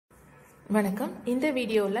வணக்கம். இந்த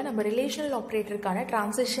வீடியோவில் நம்ம ரிலேஷனல் ஆப்ரேட்டருக்கான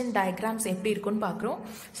டிரான்சிஷன் டயக்ராம்ஸ் எப்படி இருக்குன்னு பார்க்குறோம்.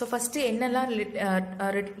 ஸோ ஃபஸ்ட்டு என்னெல்லாம்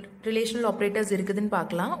ரிலேஷனல் ஆப்ரேட்டர்ஸ் இருக்குதுன்னு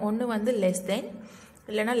பார்க்கலாம். ஒன்று வந்து லெஸ் தென்,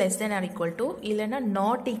 இல்லைனா less than R equal to, இல்லைனா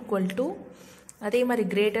நாட் ஈக்குவல் டு, அதே மாதிரி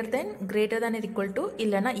கிரேட்டர் தென் இர் ஈக்குவல் டு,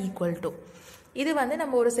 இல்லைனா ஈக்குவல் டு. இது வந்து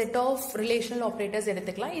நம்ம ஒரு செட் ஆஃப் ரிலேஷனல் ஆப்ரேட்டர்ஸ்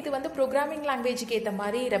எடுத்துக்கலாம். இது வந்து ப்ரோக்ராமிங் லாங்குவேஜுக்கு ஏற்ற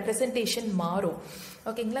மாதிரி ரெப்ரசன்டேஷன் மாறும்.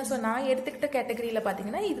 ஓகேங்களா? ஸோ நான் எடுத்துக்கிட்ட கேட்டகரியில்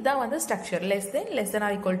பார்த்தீங்கன்னா இதுதான் வந்து structure. Less than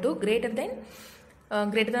R equal to, greater than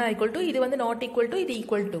R equal to, இது வந்து நாட் ஈக்குவல் டு, இது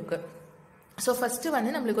ஈக்குவல் டுக்கு. ஸோ ஃபஸ்ட்டு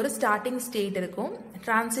வந்து நம்மளுக்கு ஒரு ஸ்டார்டிங் ஸ்டேட் இருக்கும்.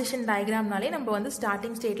 டிரான்சிஷன் டயக்ராம்னாலே நம்ம வந்து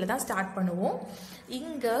ஸ்டார்டிங் ஸ்டேட்டில் தான் ஸ்டார்ட் பண்ணுவோம்.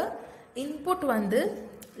 இங்கே இன்புட் வந்து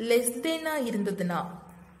லெஸ் தென்னாக இருந்ததுன்னா,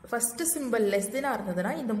 ஃபர்ஸ்ட் சிம்பிள் லெஸ் தெனாக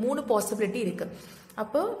இருந்ததுன்னா இந்த மூணு பாசிபிலிட்டி இருக்கு.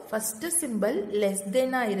 அப்போ ஃபர்ஸ்ட் சிம்பிள் லெஸ்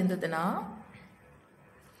தெனாக இருந்ததுன்னா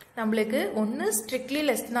நம்மளுக்கு ஒன்று ஸ்ட்ரிக்ட்லி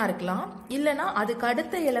லெஸ் தெனாக இருக்கலாம், இல்லைனா அதுக்கு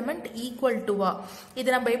அடுத்த எலிமெண்ட் ஈக்குவல் டுவா. இது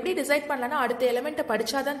நம்ம எப்படி டிசைட் பண்ணலாம்னா அடுத்த எலிமெண்ட்டை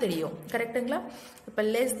படிச்சாதான் தெரியும். கரெக்டுங்களா? இப்போ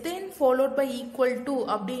less than followed by equal to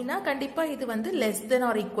அப்படின்னா கண்டிப்பாக இது வந்து less than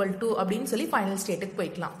R equal to அப்படின்னு சொல்லி ஃபைனல் ஸ்டேட்டுக்கு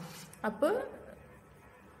போய்க்கலாம். அப்போ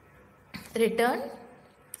return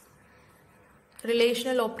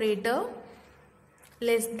relational operator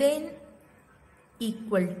less than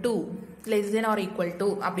equal to, less than or equal to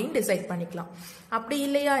அப்படின்னு டிசைட் பண்ணிக்கலாம். அப்படி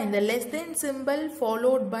இல்லையா இந்த less than symbol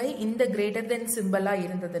followed by இந்த greater than symbol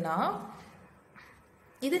இருந்ததுன்னா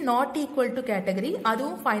இது not equal to category,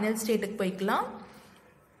 அதுவும் final stateக்கு போய்க்கலாம்.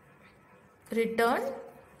 return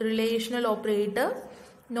relational operator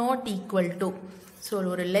not equal to. So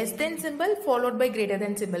ஒரு less than simple followed by greater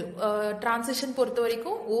than simple. Transition பொறுத்த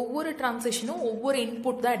வரைக்கும் ஒவ்வொரு டிரான்சிஷனும் ஒவ்வொரு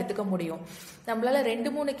இன்புட் தான் எடுத்துக்க முடியும். நம்மளால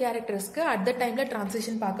 2-3 கேரக்டர்ஸ்க்கு அட் த டைம்ல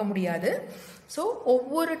டிரான்சிஷன் பார்க்க முடியாது. ஸோ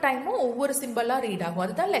ஒவ்வொரு டைமும் ஒவ்வொரு சிம்பிளாக ரீட் ஆகும்.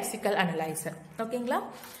 அதுதான் லெக்சிக்கல் அனலைசர். ஓகேங்களா?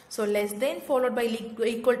 So less than followed by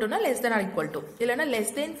equal டுனா less than R equal to, இல்லைனா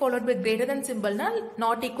less than followed by greater than சிம்பிள்னா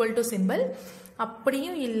not equal to simple.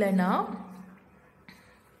 அப்படியும் இல்லைனா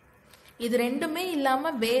இது ரெண்டுமே இல்லாம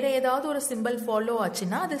வேற ஏதாவது ஒரு சிம்பிள் ஃபாலோ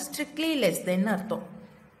ஆச்சுன்னா அது ஸ்ட்ரிக்ட்லி லெஸ் தென் அர்த்தம்.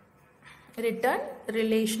 Return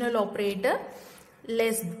relational operator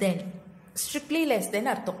less than, strictly less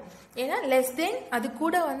than அர்த்தம். ஏன்னா லெஸ் தென் அது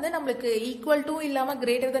கூட வந்து நம்மளுக்கு ஈக்குவல் டு இல்லாம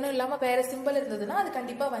கிரேட்டர் தெனும் இல்லாம வேற சிம்பிள் இருந்ததுன்னா அது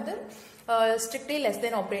கண்டிப்பா வந்து ஸ்ட்ரிக்ட்லி லெஸ்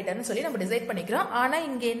தென் ஆப்ரேட்டர்னு சொல்லி நம்ம டிசைட் பண்ணிக்கிறோம். ஆனா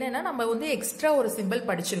இங்க என்னன்னா நம்ம வந்து எக்ஸ்ட்ரா ஒரு சிம்பிள்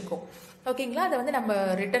படிச்சிருக்கோம். ஓகேங்களா? அதை வந்து நம்ம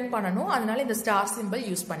ரிட்டர்ன் பண்ணணும். அதனால இந்த ஸ்டார் சிம்பிள்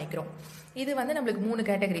யூஸ் பண்ணிக்கிறோம். இது வந்து நம்மளுக்கு 3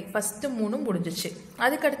 கேட்டகரி. ஃபர்ஸ்ட் 3 முடிஞ்சிச்சு.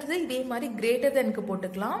 அதுக்கு அடுத்தது இதே மாதிரி கிரேட்டர் தென்க்கு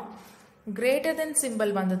போட்டுக்கலாம். கிரேட்டர் தென்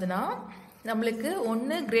சிம்பிள் வந்ததுன்னா நம்மளுக்கு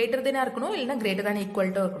ஒன்று கிரேட்டர் தெனா இருக்கணும், இல்லைன்னா கிரேட்டர் தென்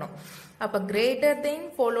ஈக்குவல் டு இருக்கணும். அப்போ greater than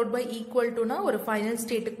followed by equal டுனா ஒரு ஃபைனல்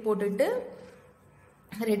ஸ்டேட்டுக்கு போட்டுட்டு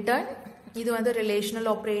ரிட்டர்ன், இது வந்து relational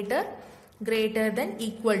operator greater then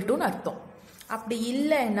equal டுன்னு அர்த்தம். அப்படி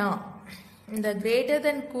இல்லைன்னா இந்த கிரேட்டர்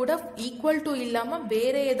தென் கூட ஈக்குவல் டு இல்லாமல்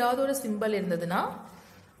வேற ஏதாவது ஒரு சிம்பிள் இருந்ததுன்னா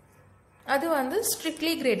அது வந்து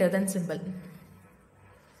strictly greater than simple,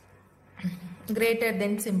 greater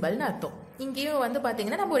than சிம்பிள்னு அர்த்தம். இங்கேயும் வந்து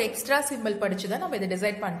பார்த்தீங்கன்னா நம்ம ஒரு எக்ஸ்ட்ரா சிம்பிள் படிச்சு தான் நம்ம இதை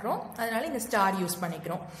டிசைட் பண்ணுறோம். அதனால இங்கே ஸ்டார் யூஸ்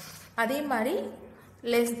பண்ணிக்கிறோம். அதே மாதிரி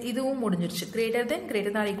லெஸ் இதுவும் முடிஞ்சிருச்சு. Greater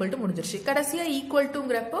than R equal to முடிஞ்சிருச்சு. கடைசியாக ஈக்குவல்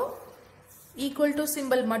டுங்கிறப்போ ஈக்குவல் டு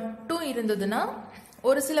சிம்பிள் மட்டும் இருந்ததுன்னா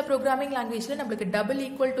ஒரு சில ப்ரோக்ராமிங் லாங்குவேஜ்ல நம்மளுக்கு டபுள்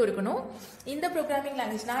ஈக்குவல் டு இருக்கணும். இந்த ப்ரோக்ராமிங்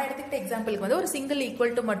லாங்குவேஜ் நான் எடுத்துக்கிட்ட எக்ஸாம்பிளுக்கு வந்து ஒரு சிங்கிள்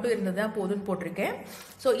ஈக்குவல் டு மட்டும் இருந்ததுன்னா போதும்னு போட்டிருக்கேன்.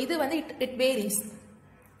 ஸோ இது வந்து இட் வேரிஸ்.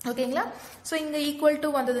 ஓகேங்களா? ஸோ இங்க ஈக்குவல்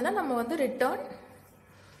டு வந்ததுன்னா நம்ம வந்து return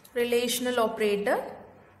relational operator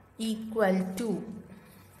equal to.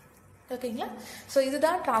 ஓகேங்களா? ஸோ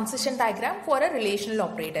இதுதான் transition diagram for a relational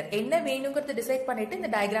operator. என்ன வேணுங்கிறது டிசைட் பண்ணிட்டு இந்த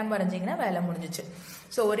டயக்ராம் வரைஞ்சிங்கன்னா வேலை முடிஞ்சிச்சு.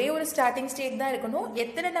 ஸோ ஒரே ஒரு ஸ்டார்டிங் ஸ்டேட் தான் இருக்கணும்.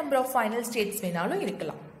 எத்தனை நம்பர் ஆஃப் ஃபைனல் ஸ்டேட்ஸ் வேணாலும்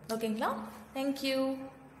இருக்கலாம். ஓகேங்களா? தேங்க்யூ.